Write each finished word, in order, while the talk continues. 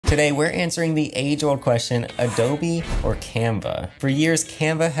Today we're answering the age-old question, Adobe or Canva? For years,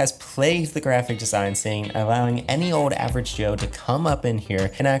 Canva has plagued the graphic design scene, allowing any old average Joe to come up in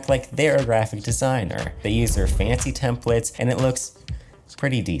here and act like they're a graphic designer. They use their fancy templates and it looks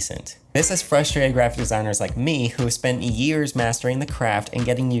pretty decent. This has frustrated graphic designers like me who have spent years mastering the craft and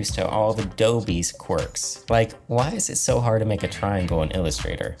getting used to all of Adobe's quirks. Like, why is it so hard to make a triangle in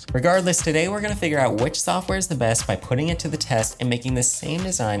Illustrator? Regardless, today we're gonna figure out which software is the best by putting it to the test and making the same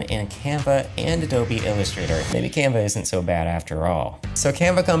design in Canva and Adobe Illustrator. Maybe Canva isn't so bad after all. So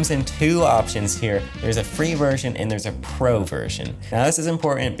Canva comes in two options here. There's a free version and there's a pro version. Now this is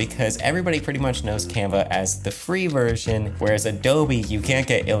important because everybody pretty much knows Canva as the free version, whereas Adobe, you can't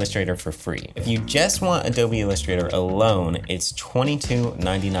get Illustrator for free. If you just want Adobe Illustrator alone, it's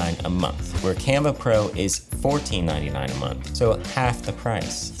 $22.99 a month, where Canva Pro is $14.99 a month, so half the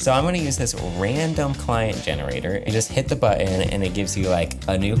price. So I'm gonna use this random client generator and just hit the button and it gives you like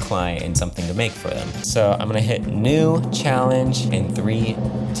a new client and something to make for them. So I'm gonna hit new challenge in 3,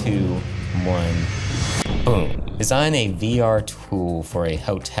 2, 1, boom. Design a VR tool for a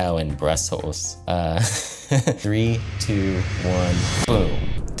hotel in Brussels. 3, 2, 1, boom.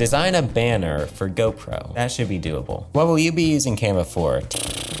 Design a banner for GoPro. That should be doable. What will you be using Canva for?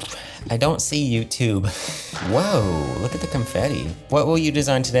 I don't see YouTube. Whoa, look at the confetti. What will you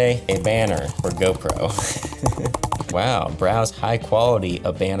design today? A banner for GoPro. Wow, browse high quality,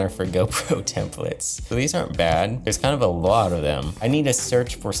 a banner for GoPro templates. So these aren't bad. There's kind of a lot of them. I need to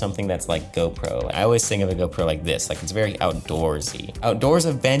search for something that's like GoPro. I always think of a GoPro like this, like it's very outdoorsy. Outdoors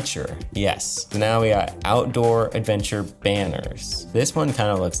adventure, yes. So now we got outdoor adventure banners. This one kind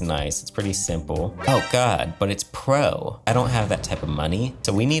of looks nice. It's pretty simple. Oh God, but it's pro. I don't have that type of money.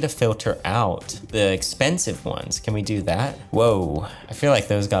 So we need to filter out the expensive ones. Can we do that? Whoa, I feel like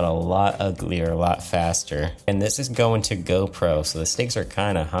those got a lot uglier, a lot faster. And this is going to GoPro, so the stakes are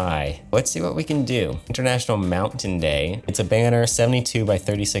kind of high. Let's see what we can do. International Mountain Day. It's a banner, 72 by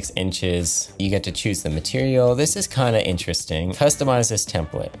 36 inches. You get to choose the material. This is kind of interesting. Customize this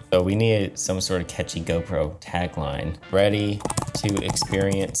template. So we need some sort of catchy GoPro tagline. Ready to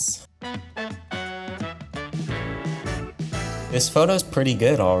experience. This photo's pretty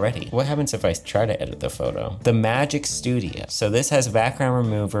good already. What happens if I try to edit the photo? The Magic Studio. So this has background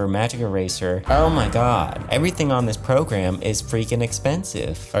remover, magic eraser. Oh my God. Everything on this program is freaking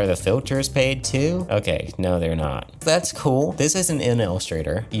expensive. Are the filters paid too? Okay, no, they're not. That's cool. This isn't in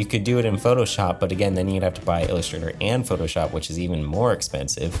Illustrator. You could do it in Photoshop, but again, then you'd have to buy Illustrator and Photoshop, which is even more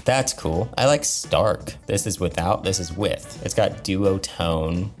expensive. That's cool. I like Stark. This is without, this is with. It's got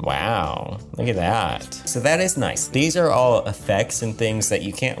duotone. Wow, look at that. So that is nice. These are all effects and things that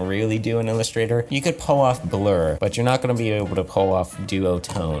you can't really do in Illustrator. You could pull off blur, but you're not gonna be able to pull off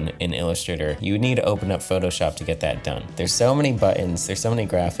duotone in Illustrator. You need to open up Photoshop to get that done. There's so many buttons, there's so many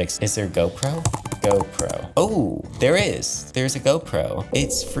graphics. Is there GoPro? GoPro. Oh, there is. There's a GoPro.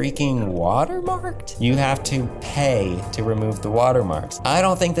 It's freaking watermarked? You have to pay to remove the watermarks. I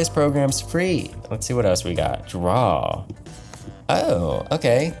don't think this program's free. Let's see what else we got. Draw. Oh,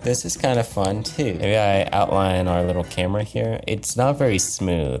 okay. This is kind of fun too. Maybe I outline our little camera here. It's not very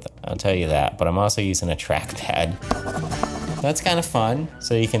smooth, I'll tell you that, but I'm also using a trackpad. That's kind of fun.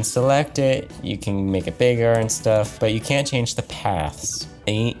 So you can select it, you can make it bigger and stuff, but you can't change the paths.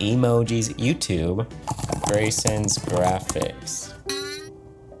 Emojis, YouTube, Grayson's graphics.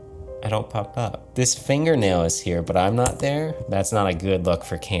 I don't pop up. This fingernail is here, but I'm not there. That's not a good look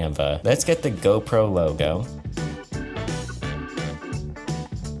for Canva. Let's get the GoPro logo.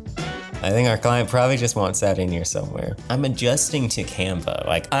 I think our client probably just wants that in here somewhere. I'm adjusting to Canva.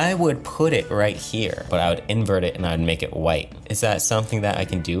 Like, I would put it right here, but I would invert it and I would make it white. Is that something that I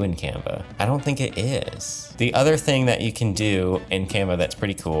can do in Canva? I don't think it is. The other thing that you can do in Canva that's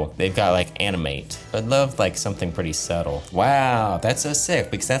pretty cool, they've got like animate. I'd love like something pretty subtle. Wow, that's so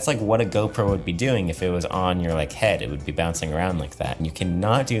sick, because that's like what a GoPro would be doing if it was on your like head. It would be bouncing around like that. You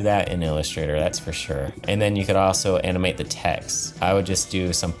cannot do that in Illustrator, that's for sure. And then you could also animate the text. I would just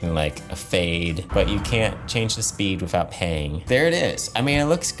do something like a fade, but you can't change the speed without paying. There it is. I mean, it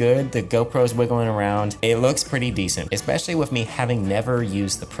looks good. The GoPro's wiggling around. It looks pretty decent, especially with me having never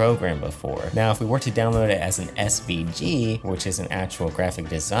used the program before. Now, if we were to download it as an SVG, which is an actual graphic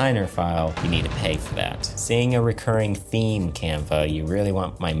designer file, you need to pay for that. Seeing a recurring theme, Canva, you really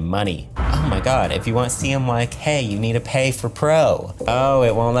want my money. Oh my God, if you want CMYK, you need to pay for Pro. Oh,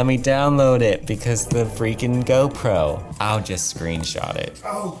 it won't let me download it because the freaking GoPro. I'll just screenshot it.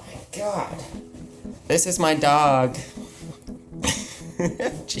 Oh my God. This is my dog.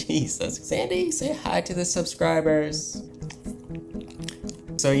 Jesus. Sandy, say hi to the subscribers.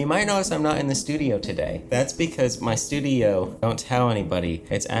 So you might notice I'm not in the studio today. That's because my studio, don't tell anybody,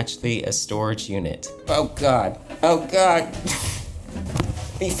 it's actually a storage unit. Oh God, oh God.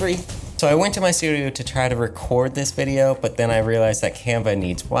 Be free. So I went to my studio to try to record this video, but then I realized that Canva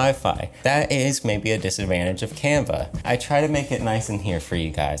needs Wi-Fi. That is maybe a disadvantage of Canva. I try to make it nice in here for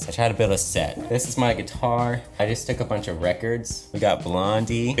you guys. I try to build a set. This is my guitar. I just took a bunch of records. We got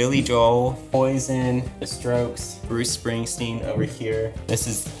Blondie, Billy Joel, Poison, The Strokes, Bruce Springsteen over here. This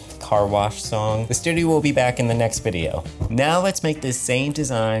is Car Wash song. The studio will be back in the next video. Now let's make this same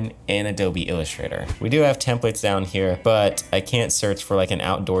design in Adobe Illustrator. We do have templates down here, but I can't search for like an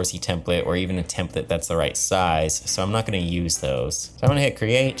outdoorsy template or even a template that's the right size, so I'm not gonna use those. So I'm gonna hit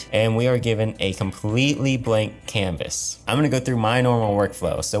create, and we are given a completely blank canvas. I'm gonna go through my normal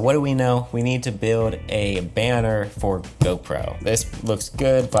workflow. So what do we know? We need to build a banner for GoPro. This looks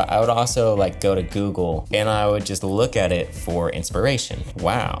good, but I would also like go to Google and I would just look at it for inspiration.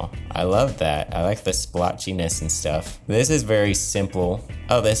 Wow. I love that. I like the splotchiness and stuff. This is very simple.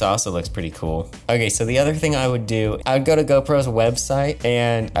 Oh, this also looks pretty cool. Okay, so the other thing I would do, I would go to GoPro's website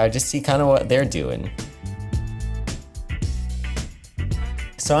and I would just see kind of what they're doing.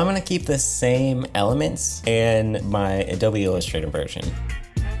 So I'm gonna keep the same elements in my Adobe Illustrator version.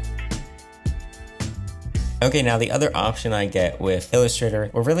 Okay, now the other option I get with Illustrator,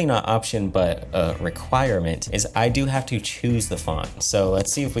 or really not option, but a requirement, is I do have to choose the font. So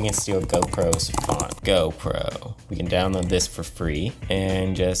let's see if we can steal GoPro's font. GoPro. We can download this for free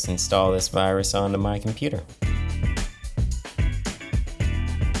and just install this virus onto my computer.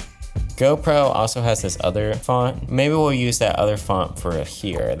 GoPro also has this other font. Maybe we'll use that other font for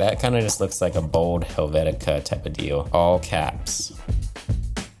here. That kind of just looks like a bold Helvetica type of deal. All caps.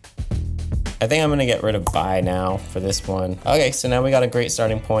 I think I'm gonna get rid of buy now for this one. Okay, so now we got a great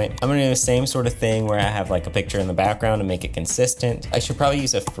starting point. I'm gonna do the same sort of thing where I have like a picture in the background to make it consistent. I should probably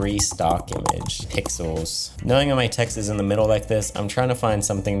use a free stock image, pixels. Knowing that my text is in the middle like this, I'm trying to find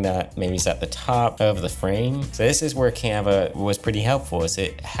something that maybe is at the top of the frame. So this is where Canva was pretty helpful, is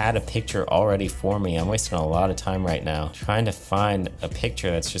it had a picture already for me. I'm wasting a lot of time right now trying to find a picture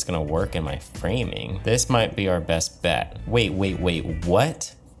that's just gonna work in my framing. This might be our best bet. Wait,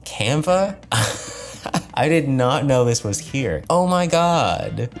 what? Canva? I did not know this was here. Oh my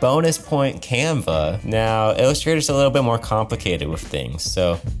God. Bonus point Canva. Now, Illustrator's a little bit more complicated with things,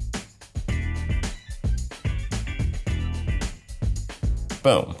 so.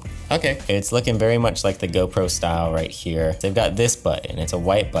 Boom. Okay, it's looking very much like the GoPro style right here. They've got this button, it's a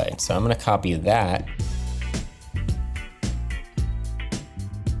white button, so I'm gonna copy that.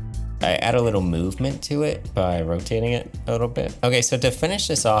 I add a little movement to it by rotating it a little bit. Okay, so to finish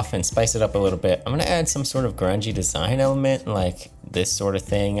this off and spice it up a little bit, I'm gonna add some sort of grungy design element, like this sort of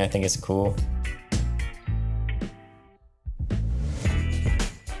thing. I think it's cool.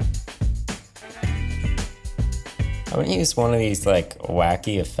 I'm gonna use one of these like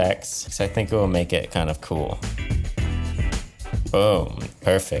wacky effects because I think it will make it kind of cool. Boom,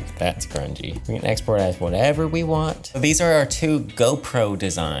 perfect, that's grungy. We can export as whatever we want. So these are our two GoPro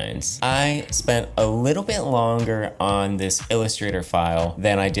designs. I spent a little bit longer on this Illustrator file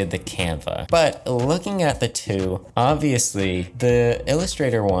than I did the Canva. But looking at the two, obviously the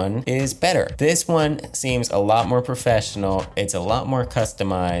Illustrator one is better. This one seems a lot more professional. It's a lot more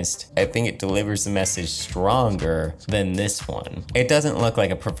customized. I think it delivers the message stronger than this one. It doesn't look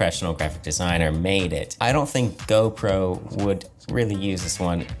like a professional graphic designer made it. I don't think GoPro would really use this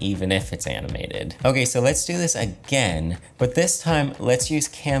one even if it's animated. Okay, so let's do this again, but this time let's use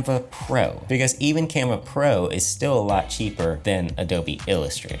Canva Pro, because even Canva Pro is still a lot cheaper than Adobe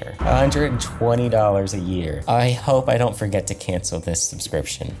Illustrator. $120 a year. I hope I don't forget to cancel this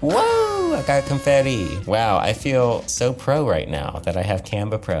subscription. Whoa, I got confetti. Wow, I feel so pro right now that I have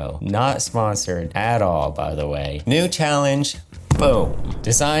Canva Pro. Not sponsored at all, by the way. New challenge, boom.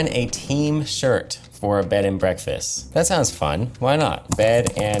 Design a team shirt for a bed and breakfast. That sounds fun. Why not?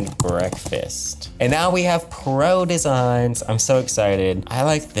 Bed and breakfast. And now we have pro designs. I'm so excited. I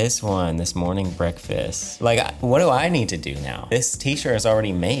like this one, this morning breakfast. Like, what do I need to do now? This t-shirt is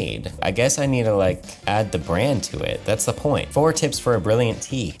already made. I guess I need to like add the brand to it. That's the point. 4 tips for a brilliant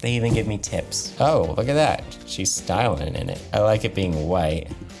tea. They even give me tips. Oh, look at that. She's styling in it. I like it being white.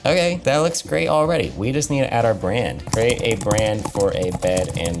 Okay, that looks great already. We just need to add our brand. Create a brand for a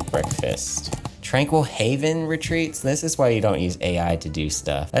bed and breakfast. Tranquil Haven Retreats? This is why you don't use AI to do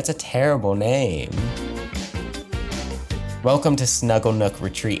stuff. That's a terrible name. Welcome to Snuggle Nook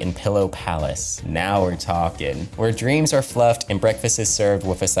Retreat and Pillow Palace. Now we're talking. Where dreams are fluffed and breakfast is served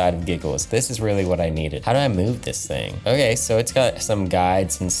with a side of giggles. This is really what I needed. How do I move this thing? Okay, so it's got some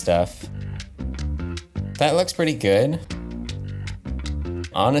guides and stuff. That looks pretty good.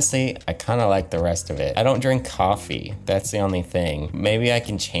 Honestly, I kind of like the rest of it. I don't drink coffee. That's the only thing. Maybe I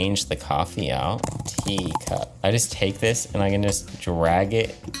can change the coffee out. Teacup. I just take this and I can just drag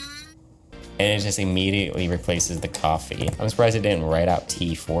it and it just immediately replaces the coffee. I'm surprised it didn't write out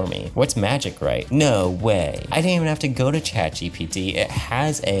tea for me. What's magic right? No way. I didn't even have to go to ChatGPT. It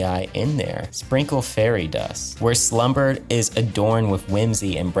has AI in there. Sprinkle fairy dust. Where slumber is adorned with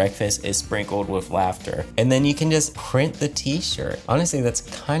whimsy and breakfast is sprinkled with laughter. And then you can just print the t-shirt. Honestly, that's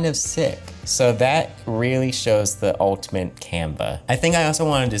kind of sick. So that really shows the ultimate Canva. I think I also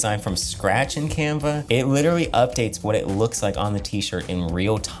want to design from scratch in Canva. It literally updates what it looks like on the t-shirt in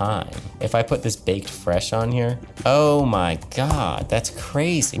real time. If I put this baked fresh on here, oh my God, that's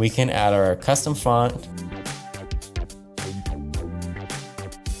crazy. We can add our custom font.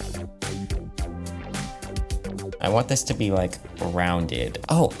 I want this to be like rounded.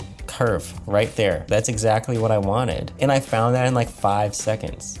 Oh, curve right there. That's exactly what I wanted. And I found that in like 5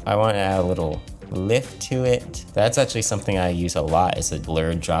 seconds. I want to add a little lift to it. That's actually something I use a lot, is a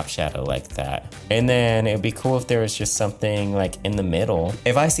blurred drop shadow like that. And then it'd be cool if there was just something like in the middle.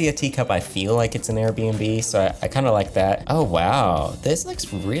 If I see a teacup, I feel like it's an Airbnb, so I kind of like that. Oh wow, this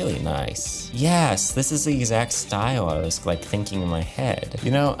looks really nice. Yes, this is the exact style I was like thinking in my head.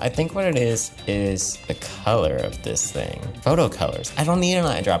 You know, I think what it is the color of this thing. Photo colors. I don't need an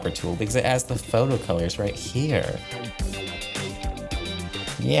eyedropper tool because it has the photo colors right here.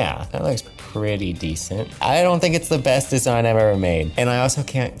 Yeah, that looks pretty decent. I don't think it's the best design I've ever made. And I also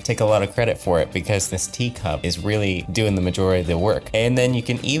can't take a lot of credit for it because this teacup is really doing the majority of the work. And then you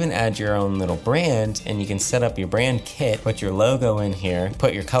can even add your own little brand and you can set up your brand kit, put your logo in here,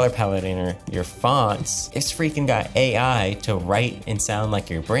 put your color palette in here, your fonts. It's freaking got AI to write and sound like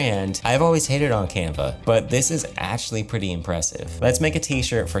your brand. I've always hated on Canva, but this is actually pretty impressive. Let's make a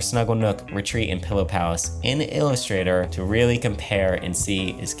t-shirt for Snuggle Nook, Retreat, and Pillow Palace in Illustrator to really compare and see,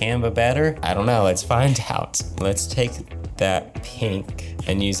 is Canva better? I don't know, let's find out. Let's take that pink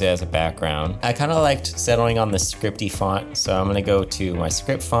and use it as a background. I kind of liked settling on the scripty font, so I'm gonna go to my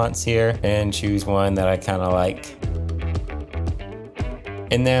script fonts here and choose one that I kind of like.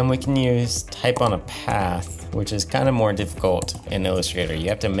 And then we can use type on a path, which is kind of more difficult in Illustrator. You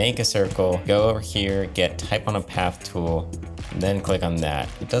have to make a circle, go over here, get type on a path tool, and then click on that.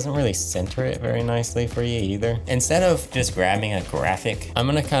 It doesn't really center it very nicely for you either. Instead of just grabbing a graphic, I'm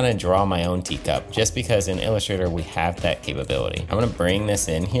gonna kind of draw my own teacup just because in Illustrator we have that capability. I'm gonna bring this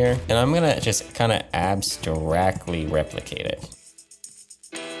in here and I'm gonna just kind of abstractly replicate it.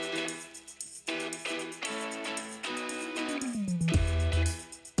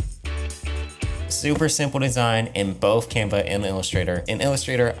 Super simple design in both Canva and Illustrator. In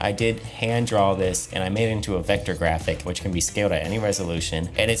Illustrator, I did hand draw this and I made it into a vector graphic, which can be scaled at any resolution.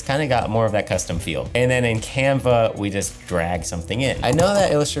 And it's kind of got more of that custom feel. And then in Canva, we just drag something in. I know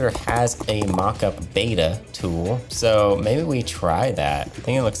that Illustrator has a mockup beta tool, so maybe we try that. I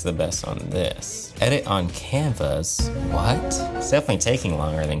think it looks the best on this. Edit on Canvas. What? It's definitely taking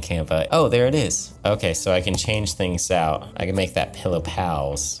longer than Canva. Oh, there it is. Okay, so I can change things out. I can make that Pillow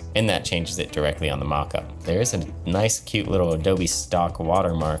Pals, and that changes it directly on the mockup. There is a nice, cute little Adobe stock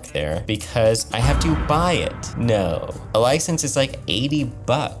watermark there because I have to buy it. No, a license is like 80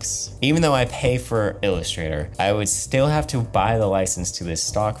 bucks. Even though I pay for Illustrator, I would still have to buy the license to this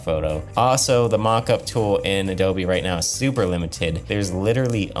stock photo. Also, the mockup tool in Adobe right now is super limited. There's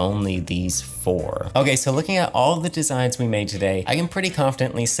literally only these 4. Okay, so looking at all the designs we made today, I can pretty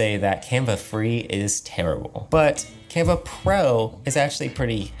confidently say that Canva Free is terrible. But Canva Pro is actually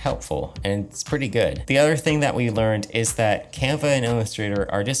pretty helpful and it's pretty good. The other thing that we learned is that Canva and Illustrator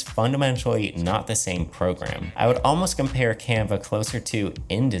are just fundamentally not the same program. I would almost compare Canva closer to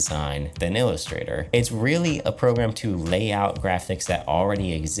InDesign than Illustrator. It's really a program to lay out graphics that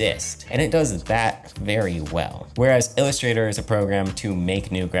already exist, and it does that very well. Whereas Illustrator is a program to make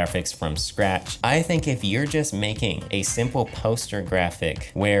new graphics from scratch. I think if you're just making a simple poster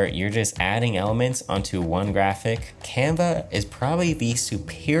graphic where you're just adding elements onto one graphic, Canva is probably the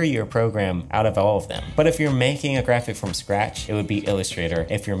superior program out of all of them. But if you're making a graphic from scratch, it would be Illustrator.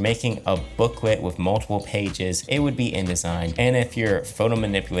 If you're making a booklet with multiple pages, it would be InDesign. And if you're photo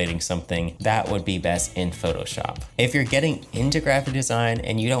manipulating something, that would be best in Photoshop. If you're getting into graphic design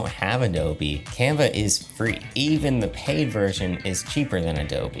and you don't have Adobe, Canva is free. Even the paid version is cheaper than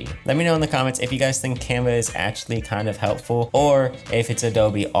Adobe. Let me know in the comments if you guys think Canva is actually kind of helpful or if it's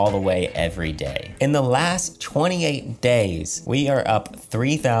Adobe all the way every day. In the last 28 48 days, we are up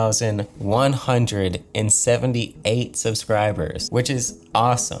 3,178 subscribers, which is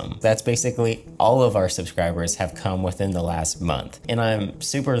awesome. That's basically all of our subscribers have come within the last month, and I'm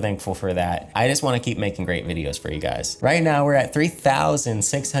super thankful for that. I just want to keep making great videos for you guys. Right now, we're at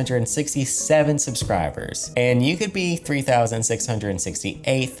 3,667 subscribers, and you could be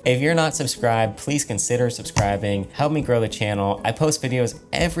 3,668th. If you're not subscribed, please consider subscribing. Help me grow the channel. I post videos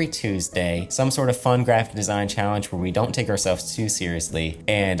every Tuesday, some sort of fun graphic design challenge where we don't take ourselves too seriously,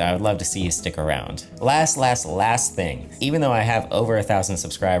 and I would love to see you stick around. Last thing, even though I have over 1,000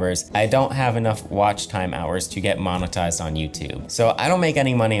 subscribers, I don't have enough watch time hours to get monetized on YouTube. So I don't make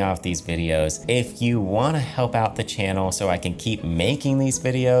any money off these videos. If you want to help out the channel so I can keep making these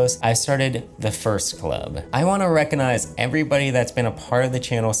videos, I started the First Club. I want to recognize everybody that's been a part of the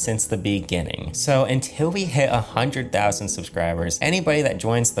channel since the beginning. So until we hit 100,000 subscribers, anybody that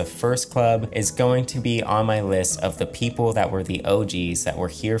joins the First Club is going to be on my list of the people that were the OGs that were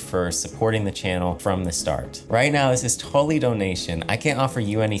here first, supporting the channel from the start. Right now, this is totally donation. I can't offer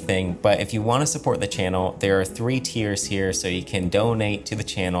you anything, but if you want to support the channel, there are 3 tiers here, so you can donate to the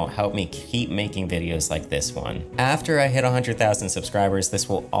channel, help me keep making videos like this one. After I hit 100,000 subscribers, this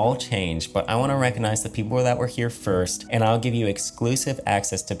will all change, but I want to recognize the people that were here first, and I'll give you exclusive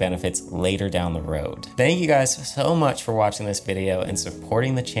access to benefits later down the road. Thank you guys so much for watching this video and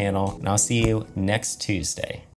supporting the channel, and I'll see you next Tuesday.